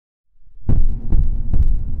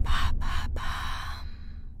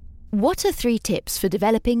What are 3 tips for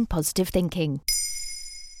developing positive thinking?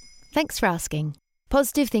 Thanks for asking.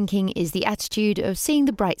 Positive thinking is the attitude of seeing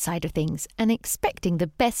the bright side of things and expecting the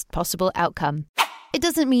best possible outcome. It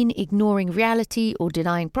doesn't mean ignoring reality or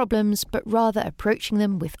denying problems, but rather approaching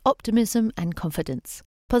them with optimism and confidence.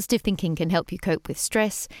 Positive thinking can help you cope with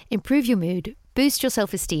stress, improve your mood, boost your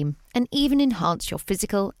self-esteem, and even enhance your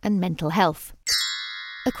physical and mental health.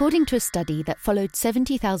 According to a study that followed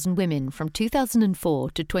 70,000 women from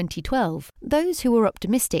 2004 to 2012, those who were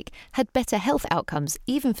optimistic had better health outcomes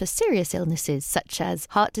even for serious illnesses such as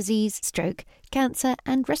heart disease, stroke, cancer,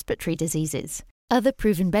 and respiratory diseases. Other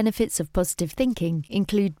proven benefits of positive thinking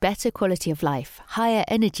include better quality of life, higher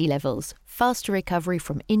energy levels, faster recovery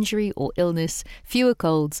from injury or illness, fewer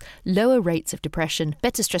colds, lower rates of depression,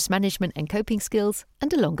 better stress management and coping skills,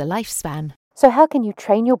 and a longer lifespan. So how can you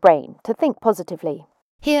train your brain to think positively?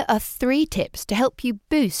 Here are 3 tips to help you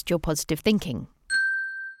boost your positive thinking.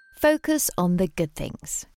 Focus on the good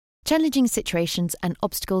things. Challenging situations and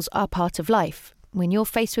obstacles are part of life. When you're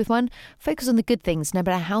faced with one, focus on the good things no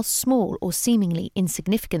matter how small or seemingly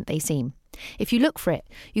insignificant they seem. If you look for it,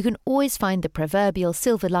 you can always find the proverbial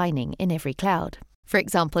silver lining in every cloud. For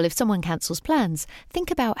example, if someone cancels plans,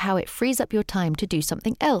 think about how it frees up your time to do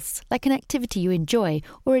something else, like an activity you enjoy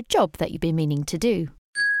or a job that you've been meaning to do.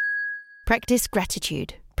 Practice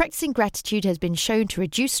gratitude. Practicing gratitude has been shown to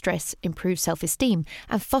reduce stress, improve self-esteem,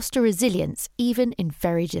 and foster resilience even in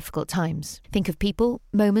very difficult times. Think of people,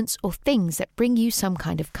 moments, or things that bring you some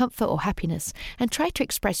kind of comfort or happiness, and try to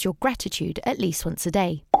express your gratitude at least once a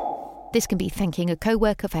day. This can be thanking a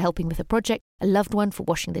co-worker for helping with a project, a loved one for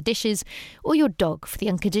washing the dishes, or your dog for the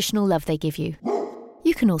unconditional love they give you.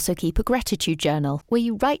 You can also keep a gratitude journal where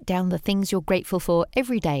you write down the things you're grateful for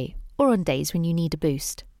every day, or on days when you need a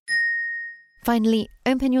boost. Finally,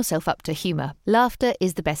 open yourself up to humour. Laughter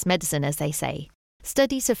is the best medicine, as they say.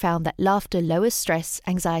 Studies have found that laughter lowers stress,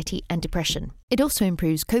 anxiety, and depression. It also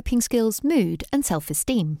improves coping skills, mood, and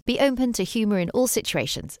self-esteem. Be open to humour in all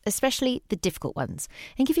situations, especially the difficult ones,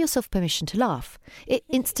 and give yourself permission to laugh. It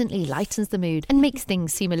instantly lightens the mood and makes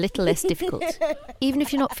things seem a little less difficult. Even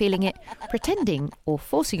if you're not feeling it, pretending or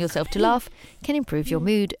forcing yourself to laugh can improve your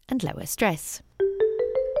mood and lower stress.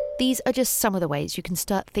 These are just some of the ways you can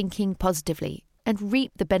start thinking positively and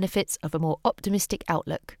reap the benefits of a more optimistic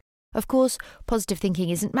outlook. Of course, positive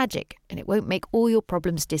thinking isn't magic, and it won't make all your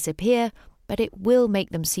problems disappear, but it will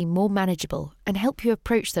make them seem more manageable and help you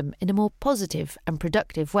approach them in a more positive and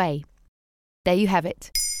productive way. There you have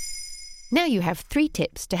it. Now you have 3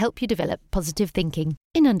 tips to help you develop positive thinking.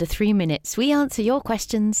 In under 3 minutes, we answer your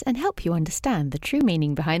questions and help you understand the true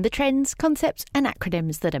meaning behind the trends, concepts, and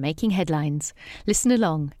acronyms that are making headlines. Listen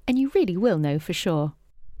along, and you really will know for sure.